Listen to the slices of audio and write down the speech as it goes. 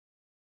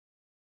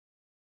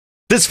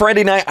This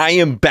Friday night, I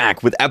am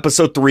back with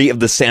episode 3 of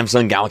the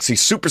Samsung Galaxy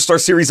Superstar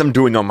series I'm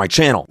doing on my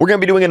channel. We're going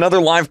to be doing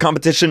another live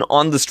competition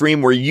on the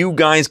stream where you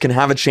guys can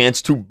have a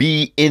chance to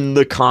be in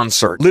the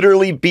concert.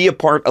 Literally be a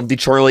part of the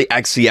Charlie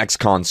XCX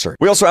concert.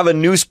 We also have a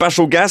new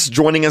special guest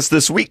joining us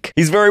this week.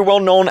 He's very well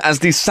known as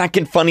the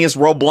second funniest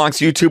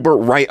Roblox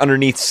YouTuber right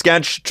underneath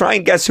Sketch. Try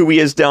and guess who he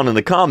is down in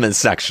the comments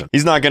section.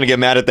 He's not going to get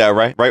mad at that,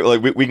 right? Right?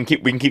 Like we can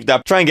keep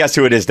that. Try and guess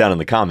who it is down in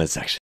the comments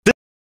section.